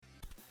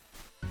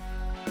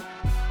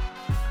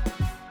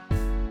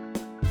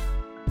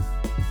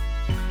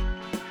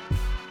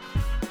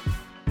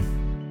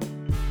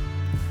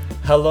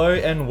Hello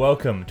and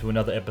welcome to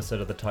another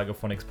episode of the Tiger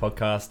Phonics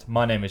podcast.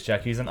 My name is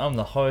Jack Hughes and I'm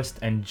the host,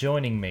 and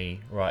joining me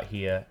right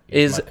here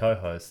is my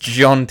co-host,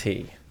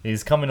 Jonty.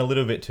 He's coming a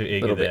little bit too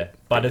eager there,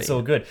 but it's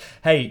all good.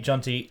 Hey,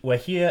 Jonty, we're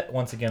here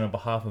once again on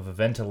behalf of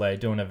Eventale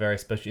doing a very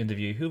special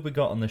interview. Who have we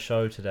got on the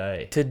show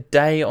today?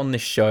 Today on the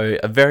show,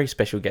 a very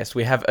special guest.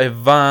 We have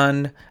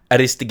Ivan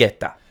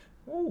Aristigueta.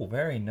 Oh,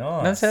 very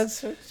nice.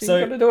 So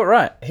you got to do it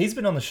right. He's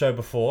been on the show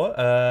before,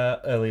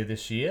 earlier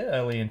this year,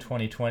 early in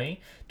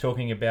 2020,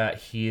 talking about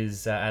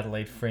his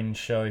Adelaide Fringe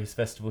show, his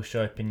festival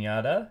show,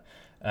 Pinata.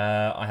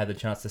 I had the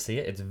chance to see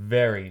it. It's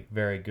very,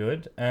 very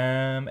good.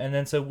 And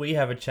then so we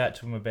have a chat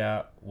to him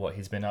about what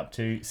he's been up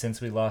to since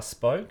we last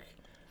spoke.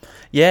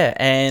 Yeah,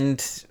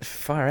 and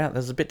far out,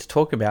 there's a bit to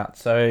talk about.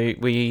 So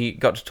we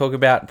got to talk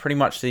about pretty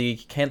much the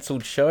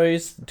cancelled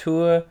shows, the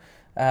tour.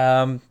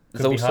 Could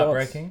be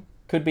heartbreaking.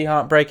 Could be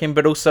heartbreaking,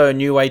 but also a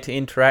new way to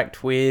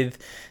interact with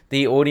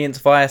the audience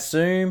via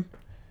Zoom.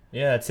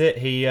 Yeah, that's it.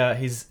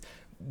 He's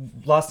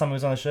last time he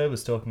was on the show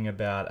was talking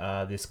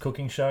about this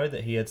cooking show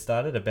that he had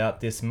started, About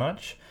This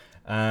Much.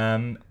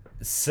 So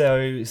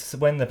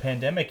when the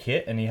pandemic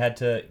hit and he had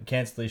to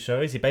cancel his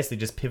shows, he basically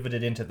just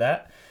pivoted into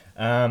that.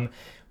 From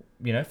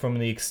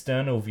the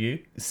external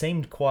view, it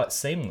seemed quite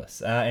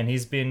seamless. And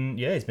he's been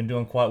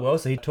doing quite well.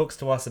 So he talks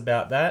to us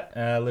about that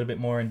a little bit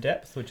more in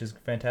depth, which is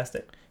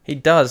fantastic. He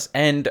does,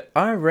 and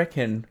I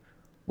reckon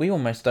we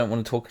almost don't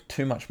want to talk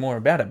too much more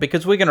about it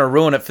because we're going to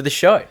ruin it for the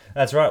show.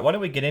 That's right. Why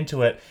don't we get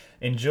into it?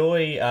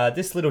 Enjoy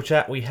this little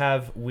chat we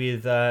have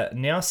with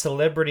now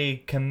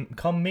celebrity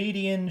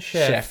comedian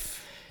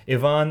chef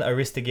Ivan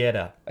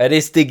Aristigueta.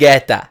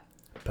 Aristigueta.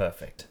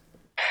 Perfect.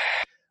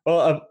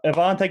 Well,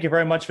 Ivan, thank you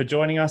very much for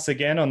joining us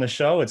again on the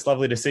show. It's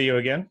lovely to see you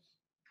again.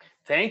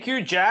 Thank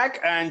you, Jack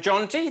and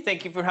Jonty.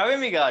 Thank you for having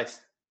me,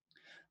 guys.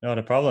 Not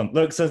a problem.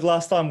 Look, so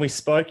last time we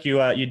spoke,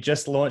 you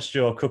just launched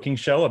your cooking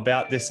show,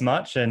 About This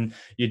Much, and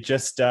you'd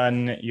just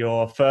done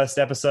your first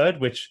episode,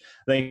 which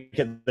I think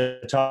at the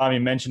time you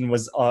mentioned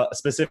was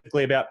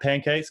specifically about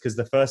pancakes, because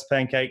the first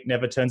pancake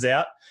never turns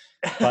out.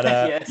 But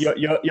yes.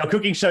 your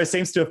cooking show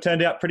seems to have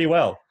turned out pretty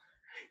well.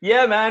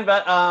 Yeah, man.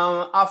 But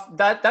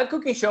that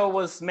cooking show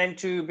was meant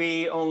to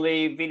be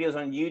only videos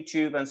on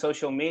YouTube and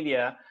social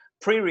media,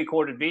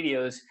 pre-recorded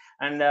videos.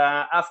 And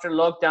after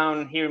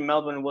lockdown here in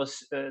Melbourne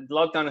the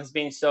lockdown has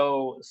been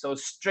so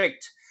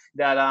strict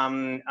that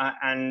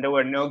and there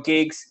were no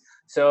gigs,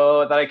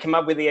 so that I came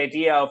up with the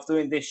idea of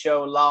doing this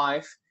show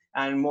live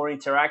and more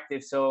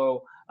interactive.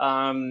 So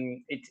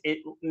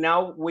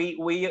now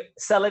we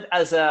sell it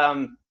as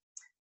a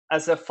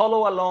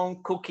follow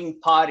along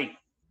cooking party,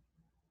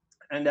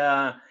 and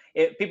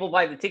people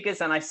buy the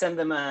tickets and I send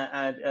them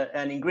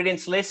an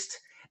ingredients list,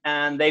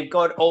 and they've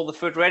got all the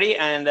food ready.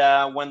 And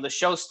when the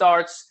show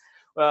starts,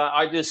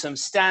 I do some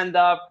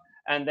stand-up,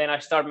 and then I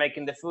start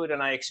making the food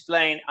and I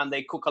explain, and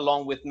they cook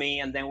along with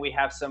me, and then we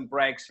have some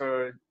breaks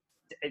for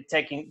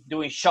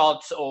doing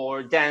shots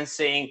or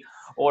dancing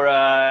or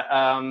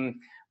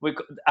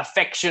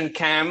affection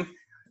cam.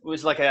 It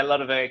was like a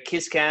lot of a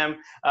kiss cam.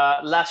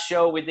 Last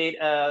show we did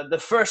the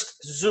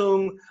first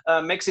Zoom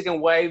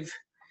Mexican wave.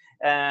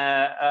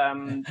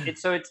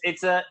 It's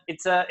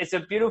a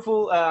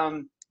beautiful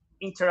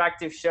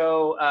interactive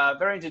show,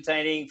 very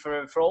entertaining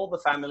for all the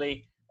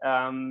family.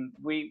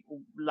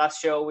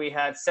 Last show we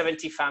had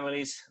 70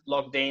 families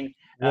logged in.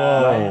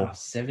 Wow.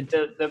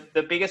 70.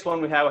 The biggest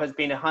one we have has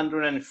been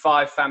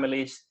 105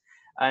 families,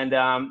 and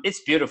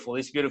it's beautiful.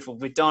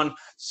 We've done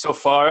so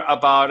far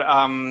about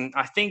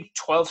I think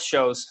 12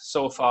 shows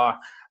so far.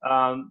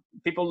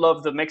 People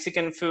love the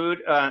Mexican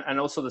food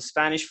and also the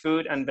Spanish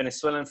food and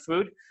Venezuelan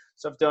food.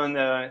 So I've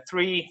done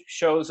 3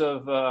 shows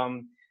of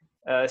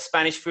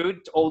Spanish food,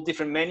 all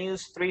different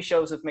menus, 3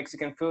 shows of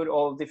Mexican food,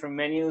 all different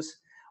menus.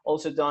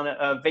 Also done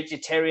a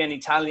vegetarian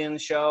Italian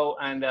show,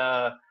 and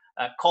a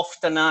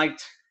kofta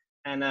night,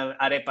 and a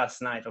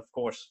arepas night, of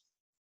course.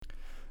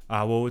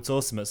 Well, it's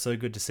awesome. It's so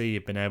good to see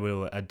you've been able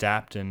to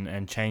adapt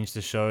and change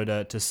the show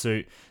to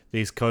suit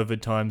these COVID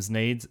times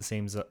needs. It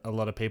seems a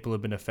lot of people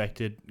have been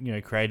affected,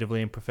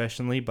 creatively and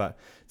professionally, but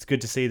it's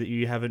good to see that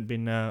you haven't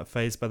been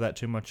fazed by that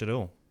too much at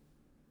all.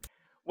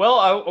 Well,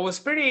 I was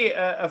pretty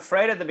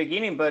afraid at the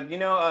beginning, but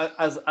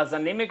as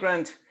an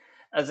immigrant,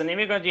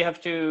 you have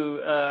to,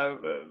 how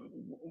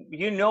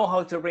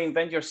to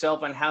reinvent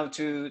yourself and how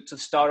to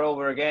start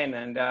over again.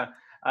 And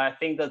I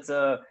think that's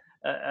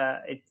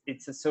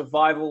it's a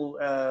survival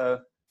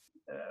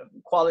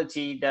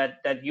quality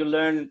that you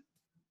learn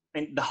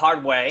in the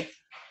hard way.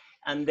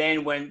 And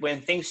then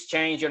when things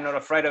change, you're not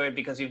afraid of it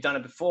because you've done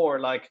it before.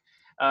 Like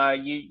I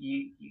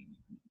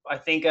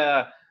think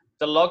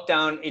the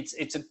lockdown,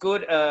 it's a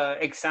good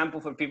example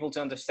for people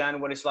to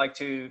understand what it's like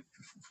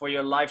for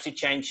your life to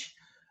change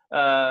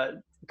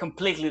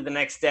completely the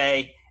next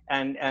day,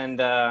 and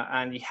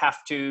you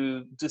have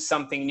to do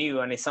something new,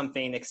 and it's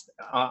something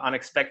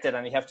unexpected,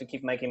 and you have to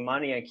keep making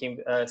money and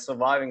keep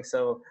surviving.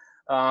 So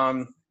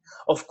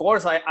Of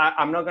course,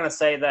 I'm not going to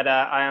say that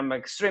I am an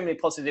extremely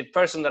positive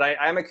person. That I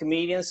am a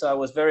comedian, so I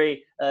was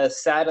very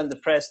sad and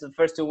depressed the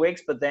first 2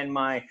 weeks. But then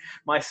my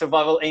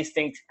survival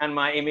instinct and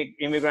my the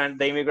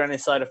immigrant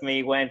inside of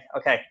me went,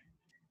 okay,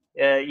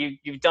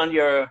 you've done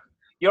your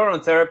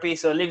own therapy,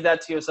 so leave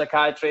that to your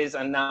psychiatrist,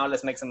 and now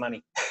let's make some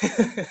money.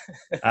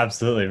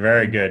 Absolutely,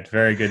 very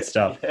good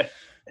stuff.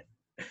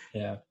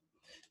 Yeah.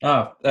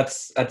 Oh,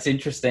 that's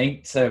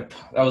interesting. So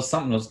that was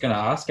something I was going to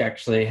ask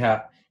actually,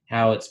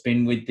 how it's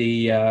been with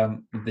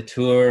the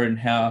tour, and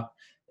how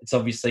it's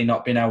obviously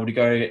not been able to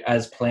go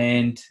as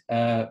planned,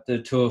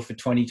 the tour for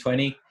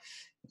 2020.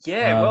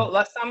 Yeah, well,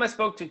 last time I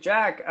spoke to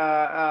Jack,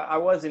 I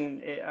was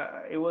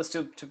it was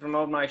to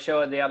promote my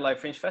show at the Adelaide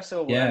Fringe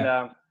Festival.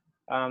 Yeah.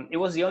 And it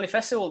was the only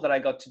festival that I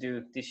got to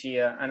do this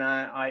year. And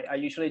I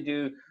usually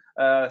do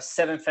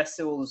 7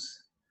 festivals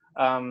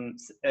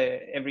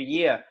every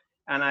year.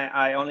 And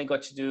I only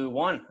got to do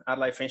one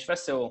Adelaide Fringe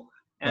Festival.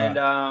 And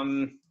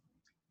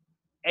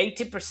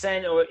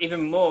 80% or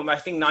even more, I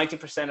think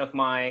 90% of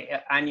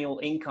my annual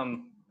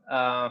income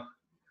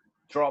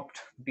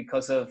dropped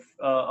because of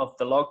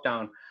the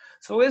lockdown.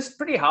 So it's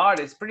pretty hard.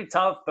 It's pretty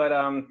tough. But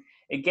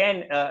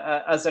again,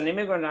 as an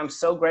immigrant, I'm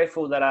so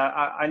grateful that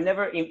I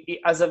never,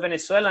 as a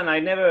Venezuelan, I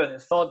never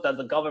thought that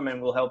the government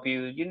will help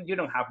you. You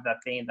don't have that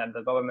thing that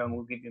the government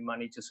will give you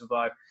money to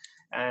survive.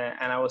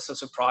 And I was so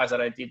surprised that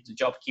I did the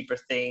JobKeeper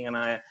thing, and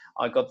I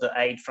got the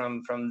aid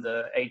from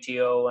the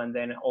ATO, and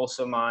then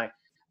also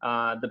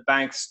the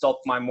bank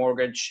stopped my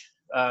mortgage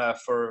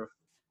for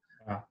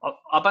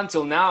up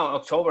until now,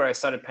 October. I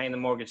started paying the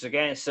mortgage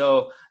again,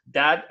 so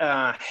that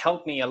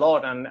helped me a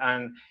lot,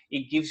 and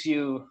it gives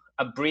you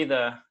a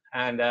breather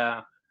and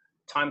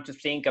time to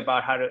think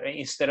about how to,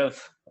 instead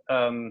of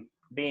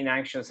being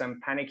anxious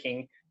and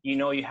panicking,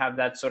 you have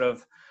that sort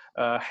of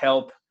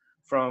help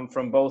from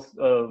both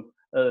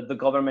the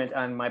government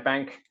and my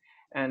bank,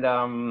 and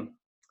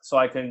so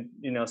I can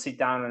sit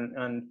down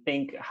and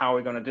think how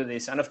we're going to do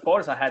this. And of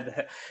course, I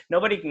had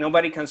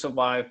nobody can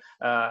survive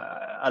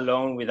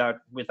alone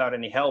without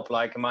any help.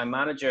 Like both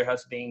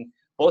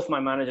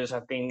my managers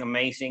have been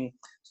amazing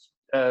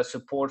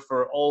support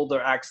for all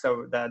their acts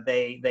that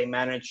they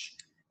manage,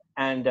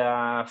 and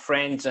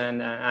friends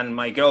and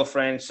my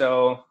girlfriend.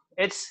 So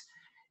it's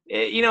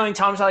in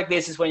times like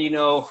this is when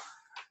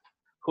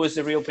who's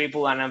the real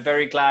people, and I'm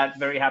very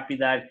happy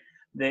that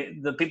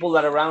the people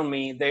that are around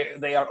me,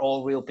 they are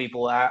all real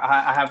people.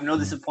 I have no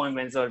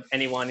disappointments of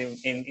anyone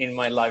in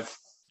my life.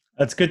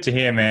 That's good to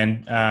hear,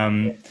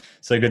 man.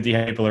 So good to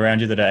hear people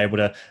around you that are able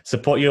to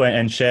support you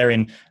and share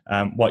in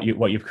what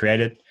you've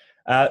created.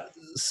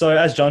 So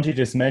as Jonty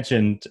just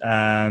mentioned,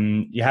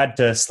 you had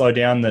to slow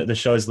down the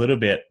shows a little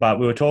bit, but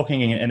we were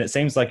talking, and it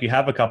seems like you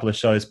have a couple of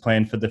shows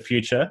planned for the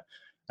future.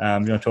 You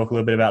want to talk a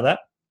little bit about that?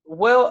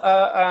 Well,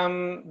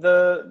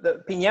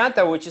 the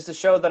Piñata, which is the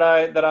show that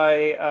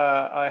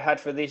I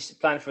had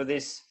planned for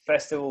this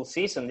festival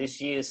season,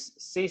 this year's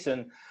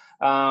season,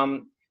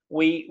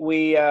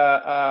 we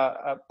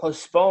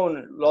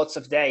postponed lots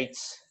of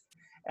dates,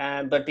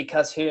 but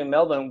because here in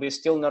Melbourne we're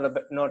still not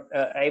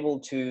able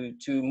to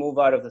move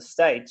out of the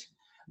state,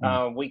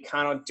 we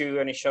cannot do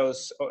any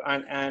shows,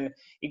 and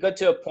it got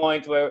to a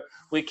point where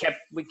we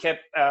kept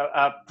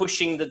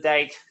pushing the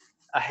date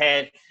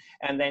ahead,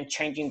 and then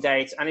changing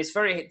dates. And it's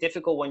very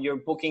difficult when you're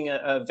booking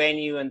a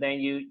venue, and then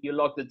you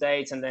lock the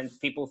dates, and then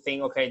people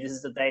think, okay, this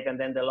is the date, and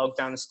then the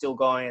lockdown is still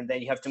going, and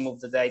then you have to move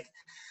the date.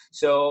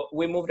 So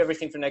we moved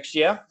everything for next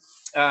year.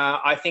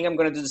 I think I'm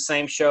going to do the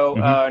same show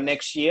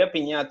next year,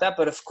 Piñata,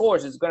 but of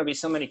course it's going to be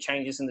so many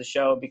changes in the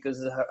show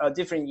because a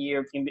different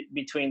year in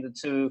between the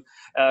two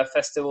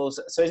festivals.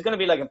 So it's going to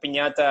be like a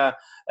Piñata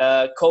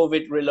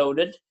COVID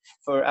reloaded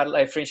for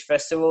Adelaide Fringe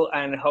Festival,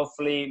 and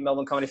hopefully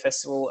Melbourne Comedy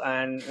Festival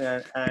and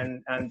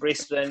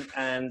Brisbane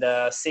and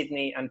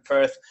Sydney and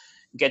Perth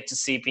get to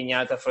see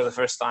Piñata for the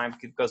first time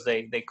because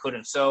they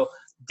couldn't. So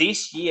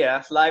this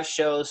year, live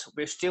shows,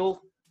 we're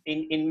still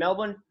in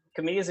Melbourne.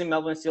 Comedians in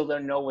Melbourne still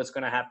don't know what's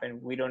going to happen.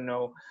 We don't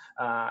know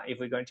if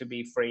we're going to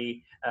be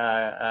free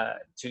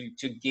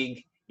to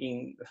gig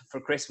for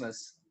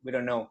Christmas. We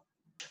don't know.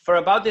 For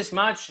about this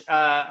much,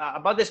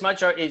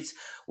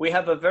 we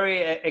have a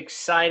very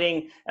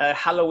exciting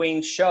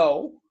Halloween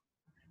show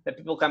that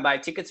people can buy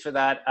tickets for.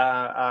 That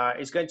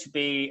it's going to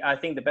be, I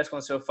think, the best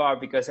one so far,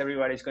 because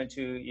everybody's going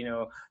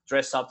to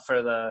dress up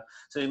for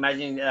so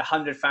imagine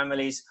 100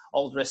 families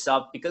all dress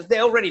up, because they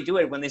already do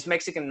it when it's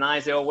Mexican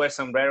nights. They all wear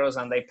sombreros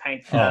and they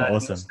paint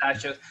awesome.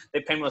 mustaches.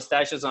 They paint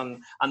mustaches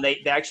on, and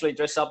they actually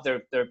dress up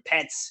their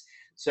pets.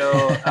 So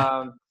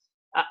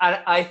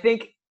I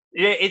think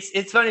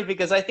it's funny,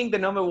 because I think the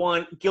number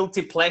one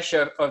guilty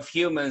pleasure of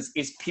humans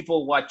is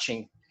people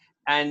watching.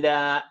 And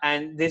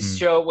this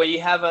show, where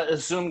you have a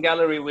Zoom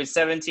gallery with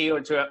 70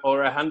 or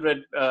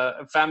 100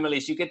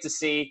 families, you get to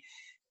see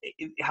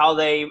how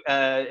they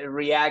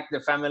react,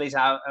 the families,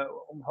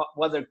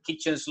 what their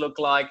kitchens look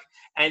like,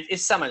 and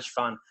it's so much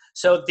fun.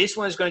 So this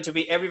one is going to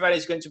be,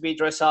 everybody's going to be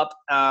dressed up.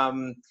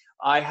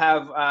 I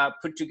have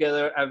put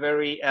together a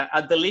very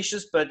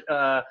delicious but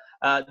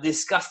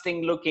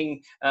disgusting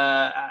looking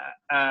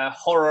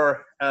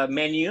horror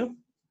menu,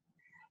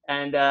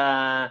 and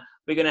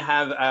we're gonna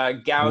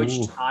have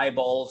gouged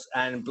eyeballs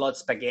and blood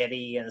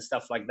spaghetti and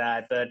stuff like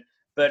that.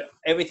 But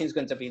everything's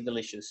going to be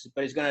delicious.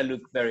 But it's gonna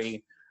look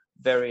very,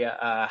 very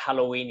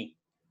Halloweeny.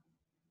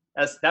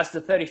 That's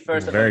the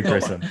 31st of very October.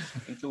 gruesome.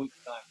 In 2 weeks'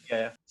 time.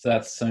 Yeah. So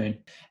that's soon.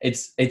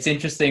 It's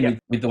interesting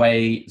with the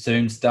way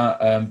Zoom's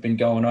been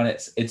going on.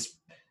 It's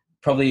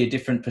probably a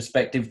different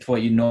perspective to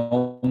what you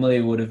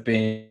normally would have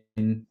been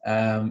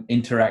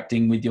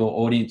interacting with your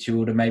audience. You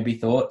would have maybe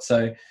thought.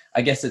 So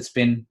I guess it's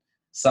been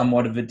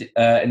somewhat of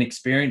an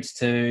experience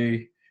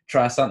to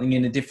try something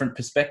in a different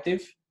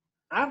perspective.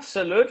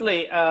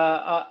 Absolutely.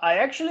 I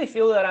actually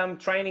feel that I'm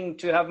training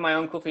to have my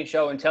own cooking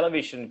show on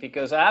television,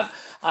 because I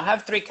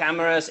have 3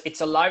 cameras.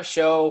 It's a live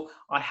show.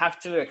 I have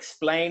to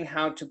explain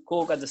how to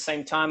cook at the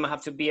same time. I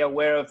have to be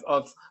aware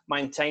of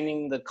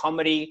maintaining the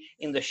comedy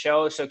in the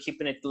show. So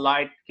keeping it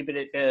light, keeping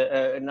it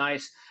a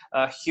nice,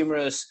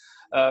 humorous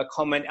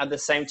comment. At the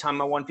same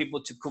time, I want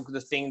people to cook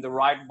the thing the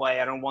right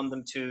way. I don't want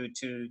them to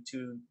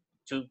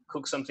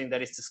cook something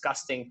that is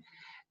disgusting.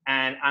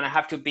 And I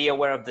have to be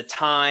aware of the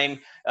time,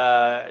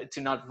 to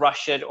not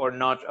rush it or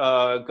not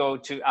go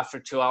to after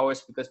 2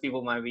 hours, because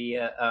people might be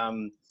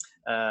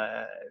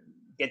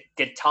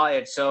get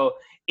tired. So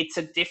it's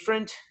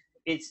different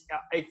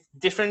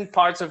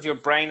parts of your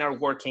brain are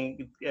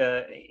working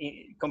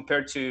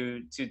compared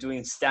to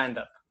doing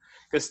stand-up.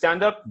 Because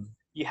stand-up,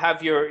 you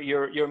have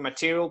your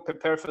material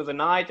prepared for the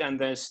night,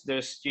 and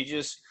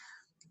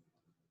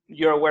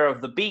you're aware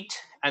of the beat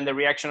and the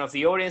reaction of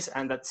the audience,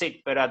 and that's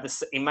it. But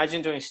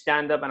imagine doing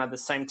stand-up and at the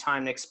same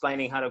time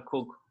explaining how to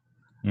cook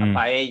a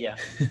paella.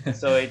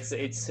 So it's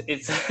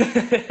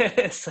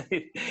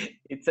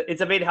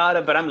it's a bit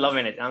harder, but I'm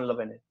loving it.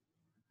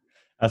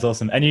 That's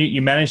awesome. And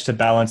you managed to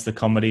balance the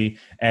comedy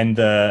and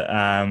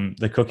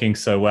the cooking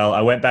so well.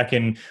 I went back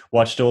and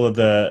watched all of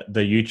the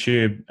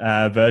YouTube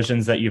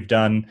versions that you've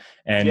done,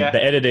 and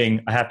the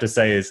editing, I have to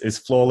say, is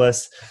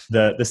flawless.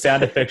 The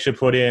sound effects you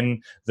put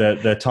in,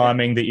 the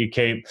timing that you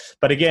keep.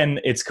 But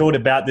again, it's called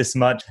About This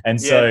Much, and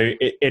so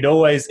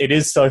it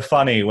is so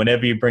funny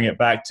whenever you bring it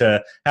back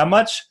to how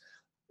much.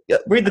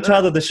 Read the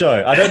title of the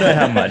show. I don't know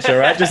how much. All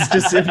right,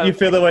 just if you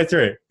feel the way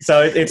through.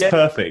 So it's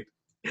perfect.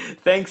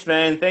 Thanks,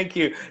 man. Thank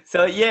you.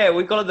 So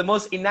we call it the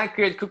most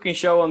inaccurate cooking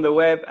show on the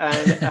web,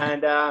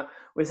 and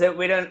we said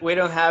we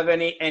don't have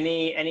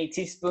any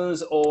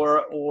teaspoons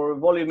or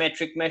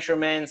volumetric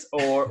measurements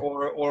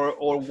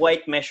or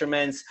weight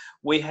measurements.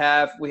 We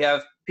have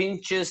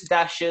pinches,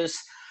 dashes,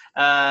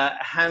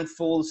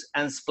 handfuls,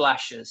 and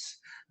splashes.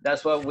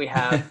 That's what we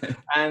have.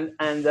 and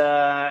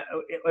I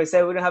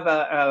say we don't have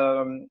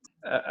a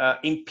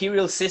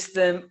imperial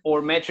system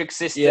or metric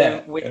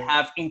system. We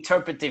have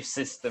interpretive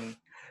system.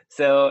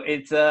 So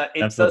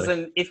because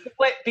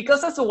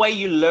that's the way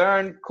you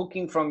learn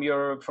cooking from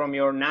your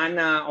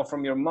nana or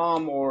from your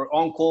mom or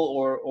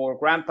uncle or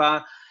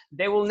grandpa.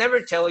 They will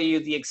never tell you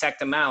the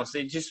exact amounts.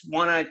 They just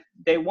want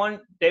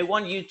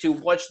you to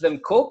watch them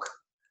cook,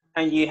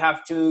 and you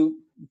have to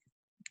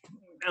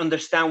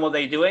understand what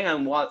they're doing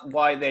and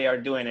why they are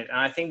doing it. And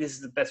I think this is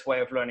the best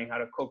way of learning how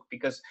to cook,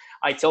 because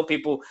I tell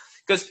people,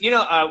 because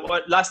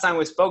last time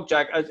we spoke,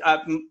 Jack,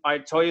 I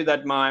told you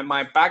that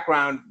my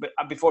background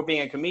before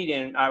being a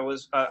comedian,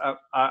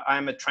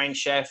 I'm a trained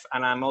chef,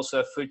 and I'm also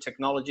a food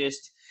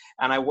technologist,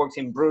 and I worked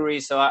in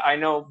breweries, so I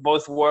know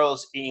both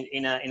worlds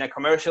in a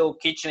commercial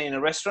kitchen in a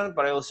restaurant,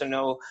 but I also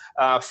know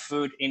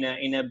food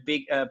in a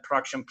big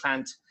production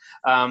plant.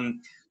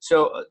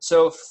 So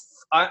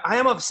I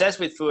am obsessed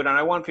with food, and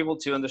I want people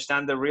to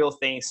understand the real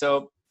thing.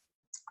 So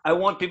I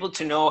want people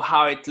to know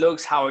how it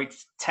looks, how it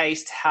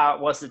tastes,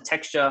 what's the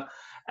texture,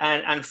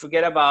 and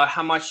forget about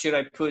how much should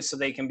I put so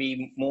they can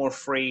be more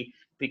free,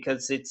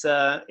 because it's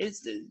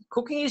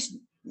cooking is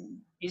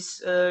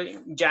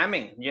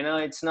jamming.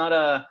 It's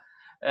not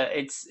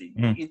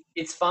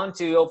it's fun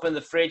to open the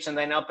fridge and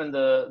then open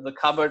the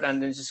cupboard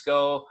and then just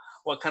go,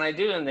 what can I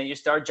do? And then you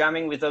start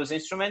jamming with those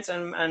instruments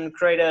and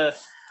create a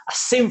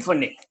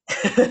symphony.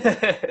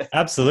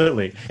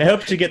 Absolutely. It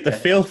helps you get the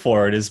feel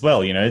for it as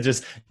well,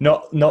 just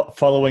not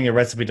following a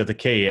recipe to the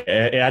key.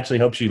 It actually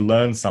helps you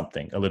learn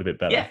something a little bit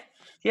better.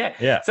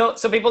 Yeah.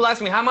 So people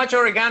ask me, how much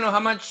oregano,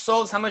 how much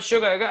salt, how much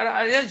sugar?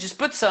 I just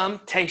put some,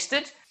 taste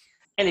it,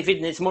 and if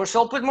it needs more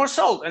salt, put more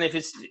salt. And if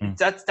it's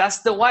that's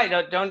the way.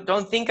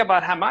 Don't think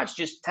about how much,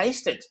 just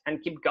taste it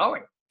and keep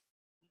going.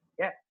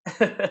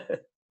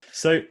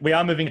 So we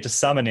are moving into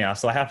summer now,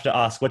 so I have to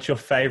ask, what's your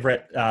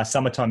favorite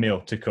summertime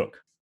meal to cook?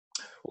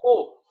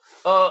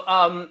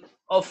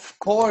 Of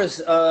course,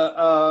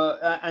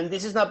 and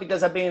this is not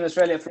because I've been in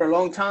Australia for a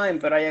long time,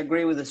 but I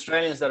agree with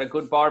Australians that a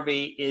good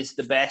barbie is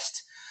the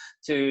best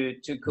to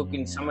cook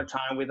in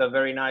summertime, with a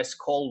very nice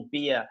cold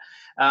beer.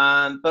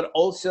 But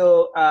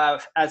also,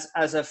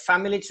 as a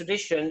family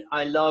tradition,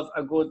 I love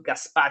a good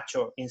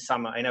gazpacho in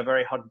summer, in a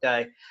very hot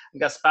day.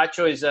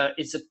 Gazpacho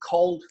is a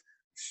cold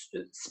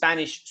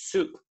Spanish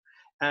soup,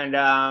 and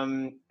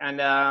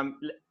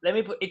let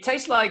me put. It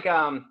tastes like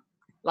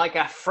like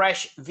a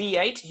fresh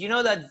V8. You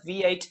know that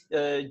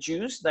V8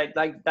 juice, like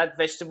that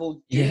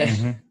vegetable juice? Yeah.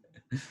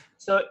 Mm-hmm.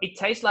 So it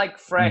tastes like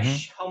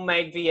fresh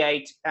homemade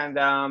V8,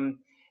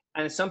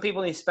 and some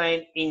people in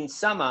Spain in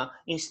summer,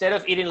 instead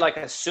of eating like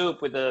a soup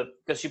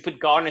because you put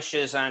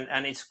garnishes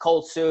and it's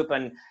cold soup,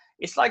 and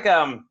it's like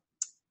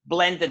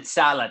blended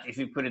salad, if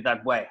you put it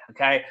that way.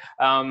 Okay.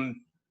 Sure.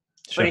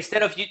 But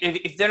instead of,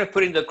 if they're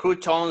putting the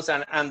croutons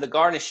and the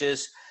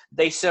garnishes,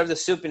 they serve the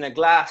soup in a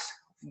glass,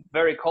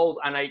 very cold,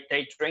 and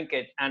they drink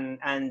it.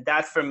 And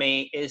that for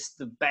me is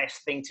the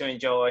best thing to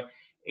enjoy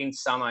in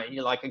summer.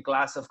 You like a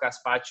glass of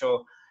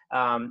gazpacho.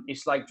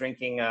 It's like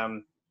drinking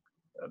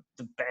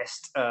the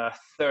best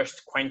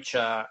thirst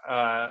quencher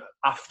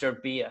after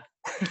beer.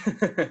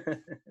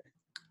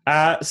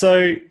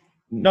 So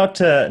not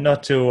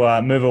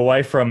to move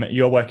away from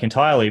your work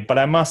entirely, but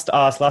I must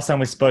ask, last time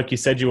we spoke, you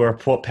said you were a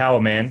Port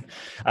Power man.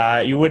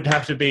 You would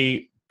have to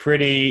be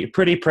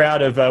pretty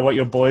proud of what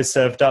your boys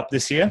served up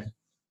this year.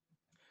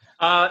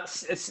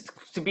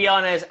 To be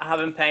honest, I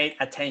haven't paid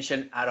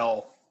attention at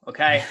all.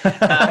 Okay.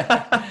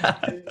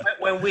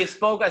 When we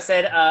spoke, I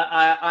said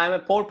I'm a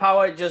Port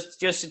Power just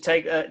to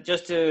take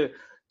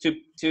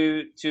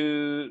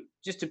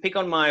just to pick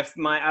on my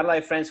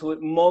Adelaide friends, who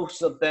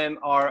most of them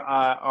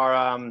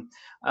are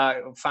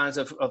fans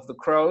of the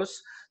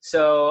Crows.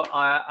 So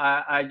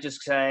I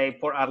just say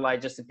Port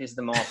Adelaide just to piss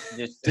them off.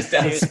 Just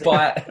out of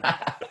spite.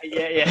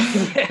 Yeah.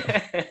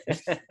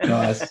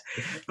 Nice.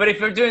 But if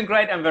you're doing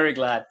great, I'm very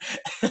glad.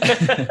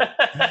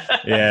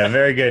 Yeah,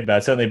 very good.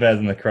 But certainly better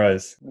than the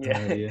Crows.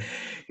 Yeah.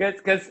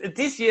 Because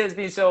this year has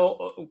been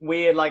so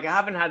weird. Like, I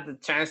haven't had the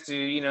chance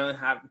to,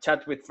 have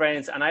chat with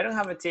friends, and I don't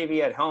have a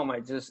TV at home. I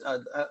just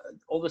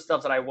all the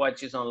stuff that I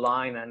watch is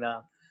online, and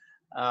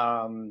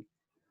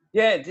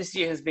this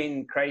year has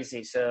been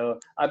crazy. So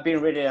I've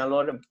been reading a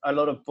lot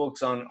of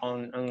books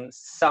on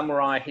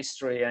samurai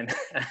history and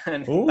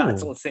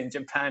battles in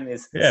Japan.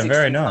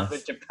 Very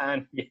nice.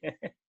 Japan.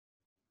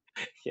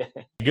 Yeah.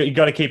 You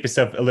got to keep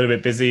yourself a little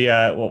bit busy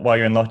while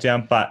you're in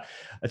lockdown, but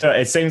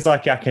it seems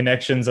like our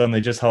connection's only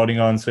just holding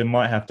on, so we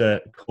might have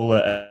to call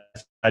it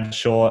a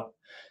short.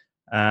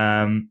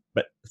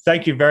 But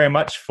thank you very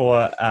much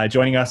for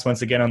joining us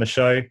once again on the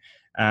show.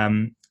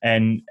 And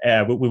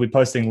we'll be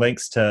posting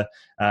links to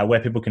where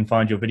people can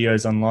find your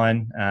videos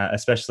online,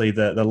 especially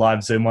the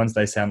live Zoom ones.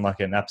 They sound like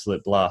an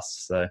absolute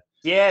blast. So.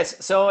 Yes,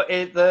 so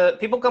the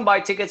people can buy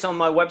tickets on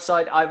my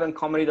website,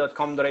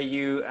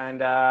 ivancomedy.com.au,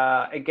 and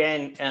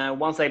again,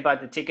 once they buy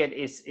the ticket,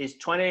 is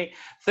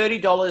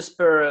 $30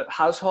 per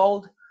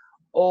household,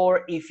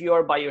 or if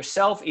you're by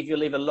yourself, if you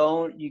live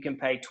alone, you can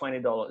pay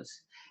 $20.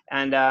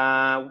 And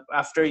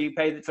after you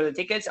pay for the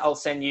tickets, I'll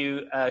send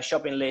you a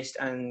shopping list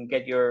and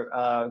get your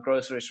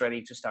groceries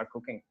ready to start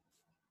cooking.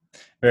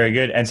 Very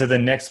good. And so the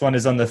next one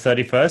is on the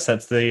 31st.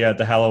 That's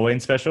the Halloween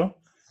special?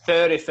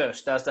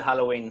 31st. That's the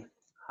Halloween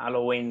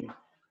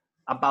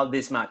about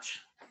this much.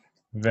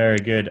 Very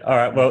good. All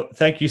right. Well,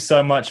 thank you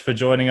so much for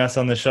joining us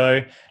on the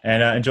show,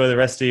 and enjoy the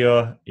rest of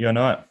your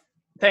night.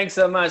 Thanks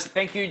so much.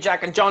 Thank you,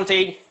 Jack and John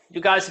T.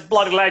 You guys are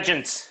bloody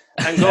legends.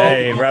 And go,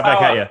 hey, right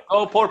back at you.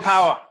 Go Port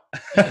Power.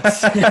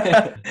 See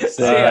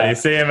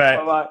you, mate.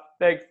 Bye-bye.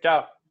 Thanks.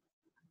 Ciao.